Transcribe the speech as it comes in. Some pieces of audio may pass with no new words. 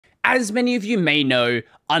As many of you may know,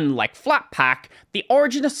 unlike Flatpak, the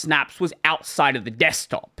origin of snaps was outside of the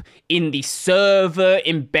desktop, in the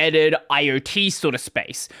server-embedded IoT sort of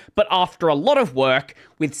space, but after a lot of work,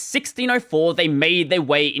 with 1604 they made their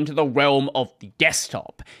way into the realm of the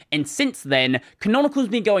desktop, and since then, Canonical's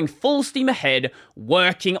been going full steam ahead,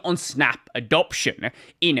 working on snap adoption.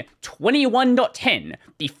 In 21.10,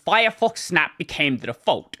 the Firefox snap became the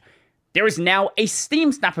default. There is now a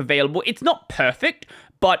Steam snap available. It's not perfect,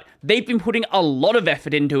 but they've been putting a lot of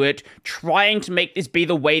effort into it, trying to make this be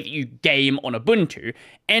the way that you game on Ubuntu.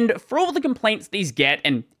 And for all the complaints these get,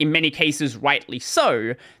 and in many cases rightly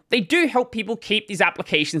so, they do help people keep these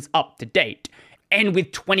applications up to date. And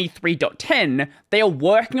with 23.10, they are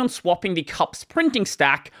working on swapping the Cups printing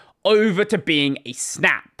stack over to being a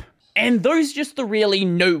snap. And those are just the really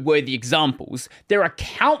noteworthy examples. There are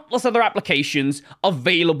countless other applications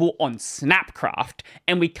available on Snapcraft,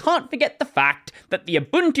 and we can't forget the fact that the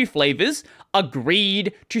Ubuntu flavors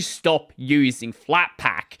agreed to stop using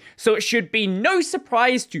Flatpak. So it should be no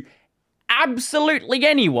surprise to absolutely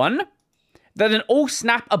anyone that an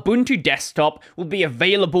all-snap Ubuntu desktop will be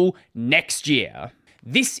available next year.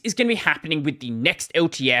 This is going to be happening with the next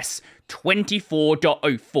LTS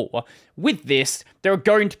 24.04. With this, there are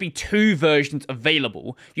going to be two versions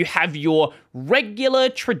available. You have your regular,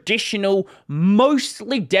 traditional,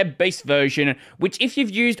 mostly deb-based version, which if you've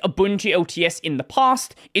used Ubuntu LTS in the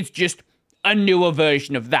past, it's just a newer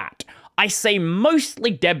version of that. I say mostly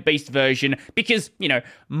deb-based version because,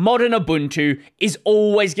 modern Ubuntu is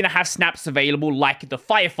always going to have snaps available, like the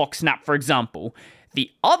Firefox snap, for example. The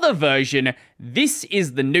other version, this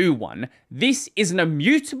is the new one. This is an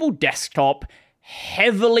immutable desktop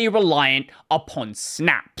heavily reliant upon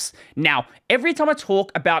snaps. Now, every time I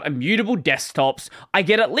talk about immutable desktops, I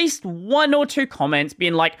get at least one or two comments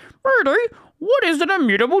being like, Brodie, what is an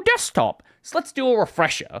immutable desktop? So let's do a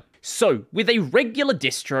refresher. So, with a regular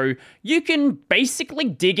distro, you can basically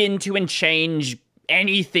dig into and change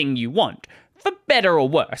anything you want. For better or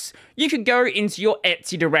worse, you could go into your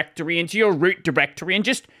Etsy directory, into your root directory, and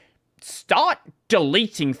just start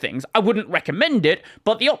deleting things. I wouldn't recommend it,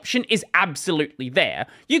 but the option is absolutely there.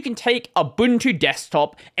 You can take Ubuntu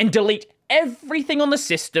Desktop and delete everything on the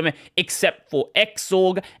system except for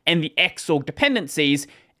Xorg and the Xorg dependencies,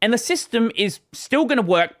 and the system is still going to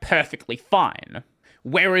work perfectly fine.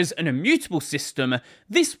 Whereas an immutable system,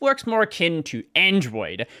 this works more akin to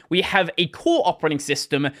Android. We have a core operating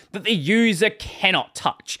system that the user cannot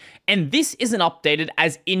touch, and this isn't updated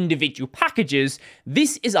as individual packages,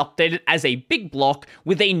 this is updated as a big block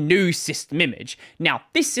with a new system image. Now,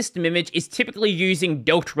 this system image is typically using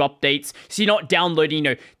Delta updates, so you're not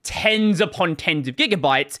downloading, tens upon tens of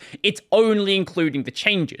gigabytes, it's only including the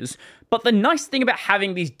changes. But the nice thing about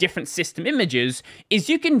having these different system images is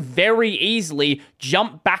you can very easily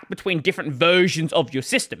jump back between different versions of your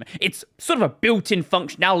system. It's sort of a built-in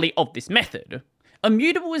functionality of this method.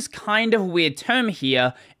 Immutable is kind of a weird term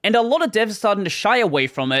here, and a lot of devs are starting to shy away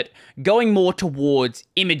from it, going more towards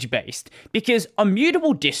image-based, because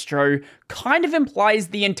immutable distro kind of implies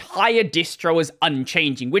the entire distro is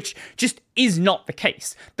unchanging, which just is not the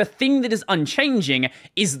case. The thing that is unchanging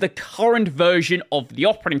is the current version of the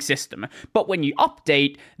operating system, but when you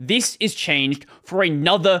update, this is changed for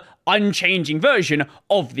another unchanging version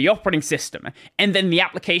of the operating system, and then the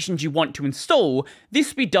applications you want to install, this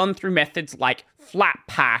will be done through methods like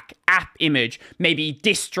Flatpak, app image, maybe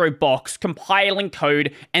distro box, compiling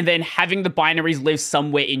code, and then having the binaries live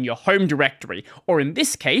somewhere in your home directory, or in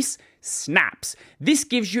this case, snaps. This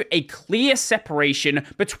gives you a clear separation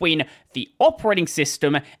between the operating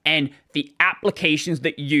system and the applications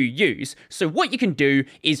that you use. So what you can do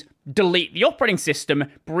is delete the operating system,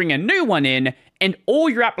 bring a new one in, and all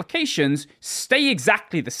your applications stay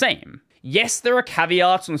exactly the same. Yes, there are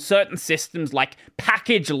caveats on certain systems like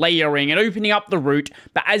package layering and opening up the root,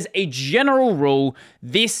 but as a general rule,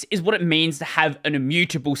 this is what it means to have an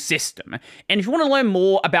immutable system. And if you want to learn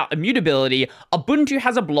more about immutability, Ubuntu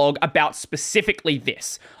has a blog about specifically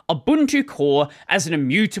this, Ubuntu Core as an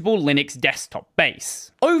immutable Linux desktop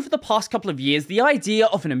base. Over the past couple of years, the idea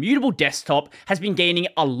of an immutable desktop has been gaining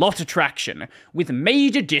a lot of traction, with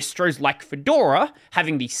major distros like Fedora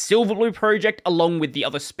having the Silverblue project along with the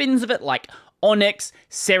other spins of it like Onyx,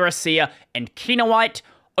 Seracea, and Kinoite.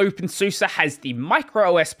 OpenSUSE has the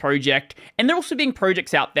MicroOS project, and there are also being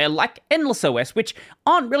projects out there like EndlessOS, which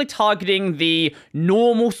aren't really targeting the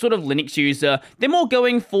normal sort of Linux user. They're more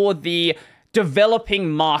going for the developing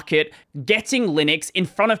market, getting Linux in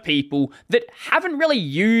front of people that haven't really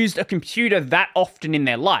used a computer that often in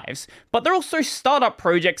their lives. But there are also startup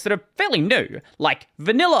projects that are fairly new, like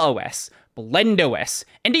VanillaOS, BlendOS,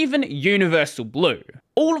 and even Universal Blue.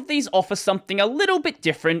 All of these offer something a little bit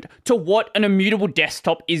different to what an immutable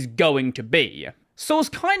desktop is going to be. So it's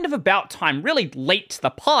kind of about time, really late to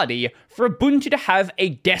the party, for Ubuntu to have a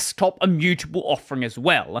desktop immutable offering as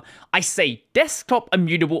well. I say desktop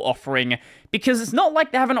immutable offering because it's not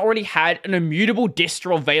like they haven't already had an immutable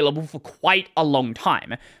distro available for quite a long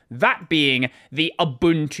time. That being the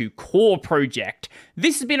Ubuntu Core project.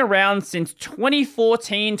 This has been around since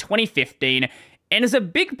 2014, 2015, and is a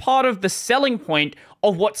big part of the selling point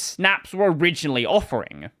of what snaps were originally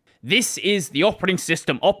offering. This is the operating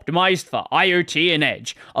system optimized for IoT and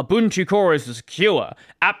Edge. Ubuntu Core is a secure,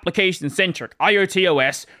 application-centric IoT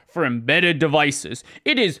OS for embedded devices.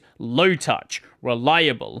 It is low-touch,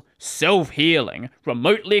 reliable, self-healing,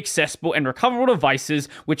 remotely accessible, and recoverable devices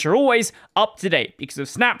which are always up-to-date because of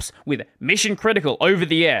snaps with mission-critical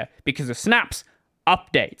over-the-air, because of snaps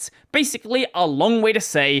updates. Basically, a long way to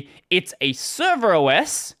say it's a server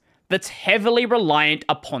OS that's heavily reliant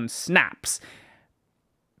upon snaps.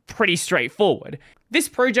 Pretty straightforward. This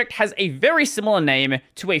project has a very similar name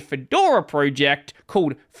to a Fedora project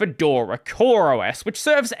called Fedora Core OS, which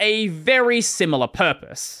serves a very similar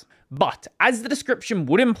purpose. But, as the description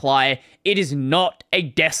would imply, it is not a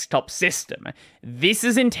desktop system. This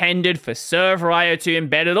is intended for server, IoT,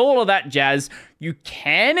 embedded, all of that jazz. You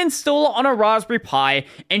can install it on a Raspberry Pi,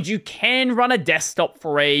 and you can run a desktop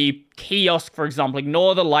for a kiosk, for example.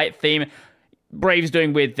 Ignore the light theme. Brave's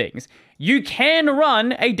doing weird things. You can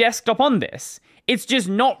run a desktop on this. It's just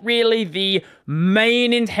not really the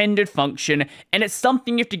main intended function, and it's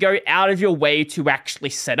something you have to go out of your way to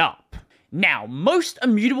actually set up. Now, most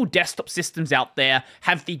immutable desktop systems out there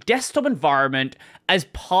have the desktop environment as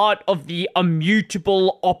part of the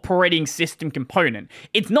immutable operating system component.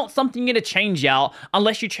 It's not something you're going to change out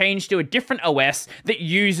unless you change to a different OS that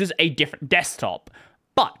uses a different desktop.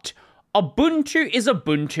 But Ubuntu is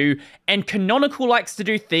Ubuntu, and Canonical likes to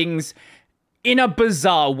do things in a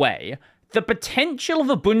bizarre way. The potential of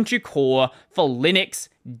Ubuntu Core for Linux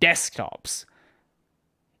desktops.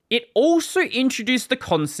 It also introduced the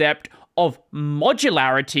concept of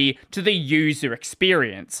modularity to the user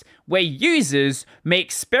experience, where users may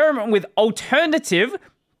experiment with alternative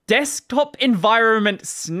desktop environment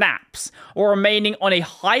snaps, or remaining on a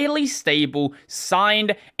highly stable,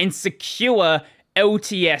 signed, and secure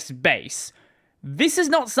LTS base. This is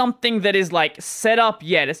not something that is like set up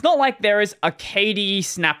yet. It's not like there is a KDE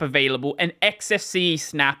snap available, an XFCE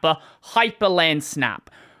snap, a Hyperland snap.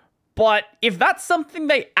 But if that's something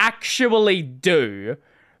they actually do,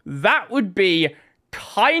 that would be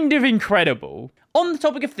kind of incredible. On the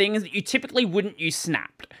topic of things that you typically wouldn't use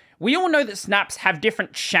snapped, we all know that snaps have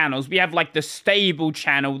different channels. We have like the stable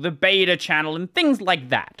channel, the beta channel, and things like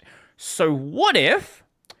that. So what if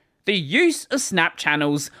the use of snap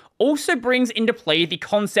channels also brings into play the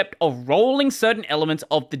concept of rolling certain elements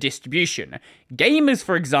of the distribution? Gamers,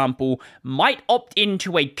 for example, might opt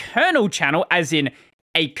into a kernel channel, as in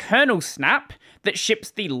a kernel snap, that ships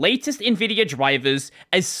the latest NVIDIA drivers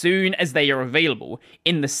as soon as they are available,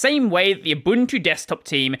 in the same way that the Ubuntu desktop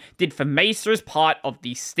team did for Mesa as part of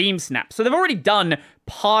the Steam Snap. So they've already done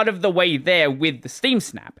part of the way there with the Steam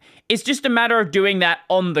Snap. It's just a matter of doing that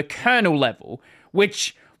on the kernel level,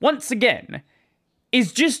 which, once again,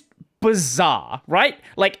 is just bizarre, right?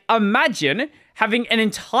 Like, imagine having an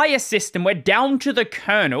entire system where down to the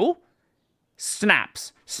kernel,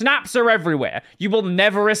 snaps. Snaps are everywhere. You will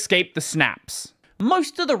never escape the snaps.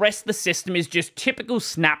 Most of the rest of the system is just typical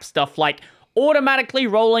snap stuff, like automatically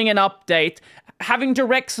rolling an update, having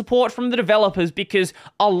direct support from the developers because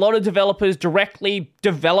a lot of developers directly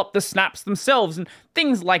develop the snaps themselves, and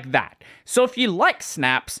things like that. So if you like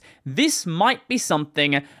snaps, this might be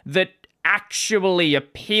something that actually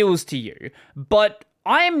appeals to you. But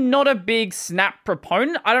I'm not a big snap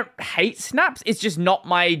proponent. I don't hate snaps. It's just not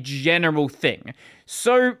my general thing.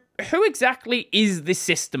 So who exactly is this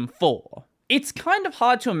system for? It's kind of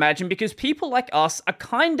hard to imagine because people like us are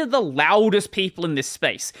kind of the loudest people in this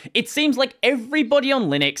space. It seems like everybody on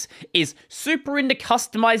Linux is super into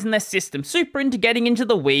customizing their system, super into getting into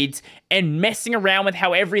the weeds and messing around with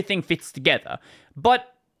how everything fits together. But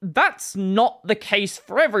that's not the case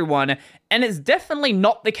for everyone, and it's definitely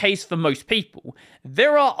not the case for most people.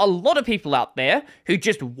 There are a lot of people out there who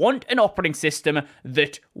just want an operating system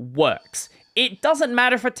that works. It doesn't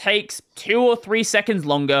matter if it takes 2 or 3 seconds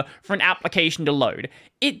longer for an application to load.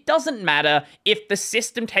 It doesn't matter if the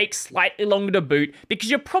system takes slightly longer to boot, because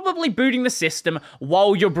you're probably booting the system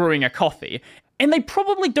while you're brewing a coffee. And they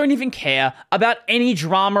probably don't even care about any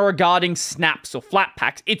drama regarding snaps or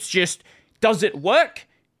flatpaks. It's just, does it work?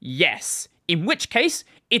 Yes. In which case,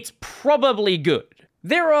 it's probably good.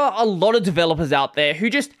 There are a lot of developers out there who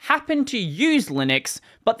just happen to use Linux,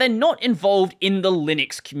 but they're not involved in the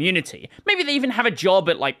Linux community. Maybe they even have a job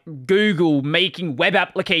at like Google making web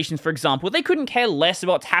applications, for example. They couldn't care less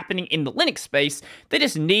about what's happening in the Linux space. They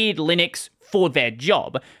just need Linux for their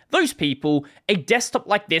job. Those people, a desktop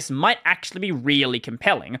like this might actually be really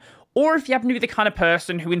compelling. Or if you happen to be the kind of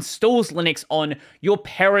person who installs Linux on your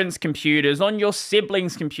parents' computers, on your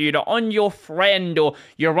sibling's computer, on your friend or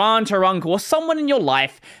your aunt or uncle, or someone in your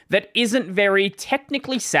life that isn't very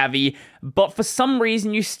technically savvy, but for some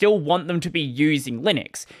reason you still want them to be using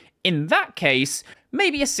Linux. In that case,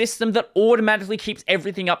 maybe a system that automatically keeps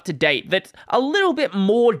everything up to date, that's a little bit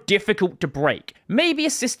more difficult to break. Maybe a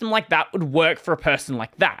system like that would work for a person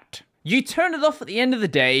like that. You turn it off at the end of the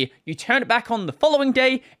day, you turn it back on the following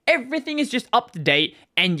day, everything is just up to date,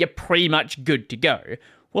 and you're pretty much good to go.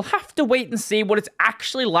 We'll have to wait and see what it's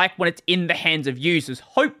actually like when it's in the hands of users,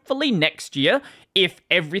 hopefully next year. If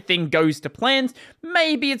everything goes to plans,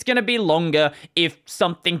 maybe it's going to be longer. If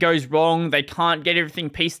something goes wrong, they can't get everything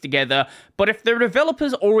pieced together. But if the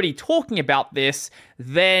developer's already talking about this,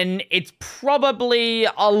 then it's probably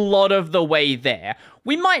a lot of the way there.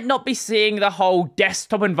 We might not be seeing the whole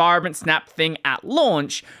desktop environment snap thing at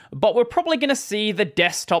launch, but we're probably going to see the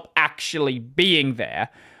desktop actually being there.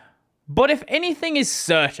 But if anything is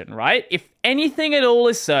certain, right? If anything at all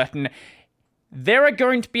is certain, there are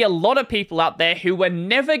going to be a lot of people out there who were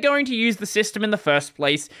never going to use the system in the first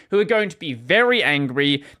place, who are going to be very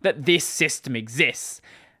angry that this system exists.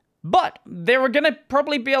 But there are going to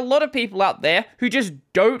probably be a lot of people out there who just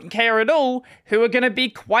don't care at all, who are going to be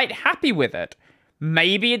quite happy with it.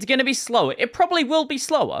 Maybe it's going to be slower. It probably will be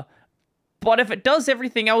slower. But if it does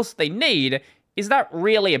everything else they need, is that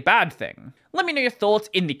really a bad thing? Let me know your thoughts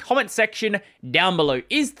in the comment section down below.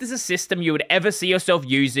 Is this a system you would ever see yourself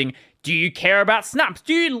using? Do you care about snaps?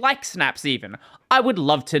 Do you like snaps even? I would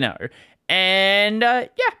love to know. And yeah,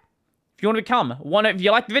 if you want to become one of, if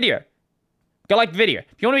you like the video, go like the video.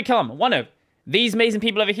 If you want to become one of these amazing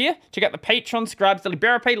people over here, check out the Patreon, Scribes, the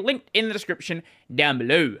Liberapay, linked in the description down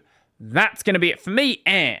below. That's going to be it for me,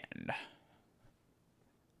 and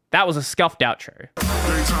that was a scuffed outro.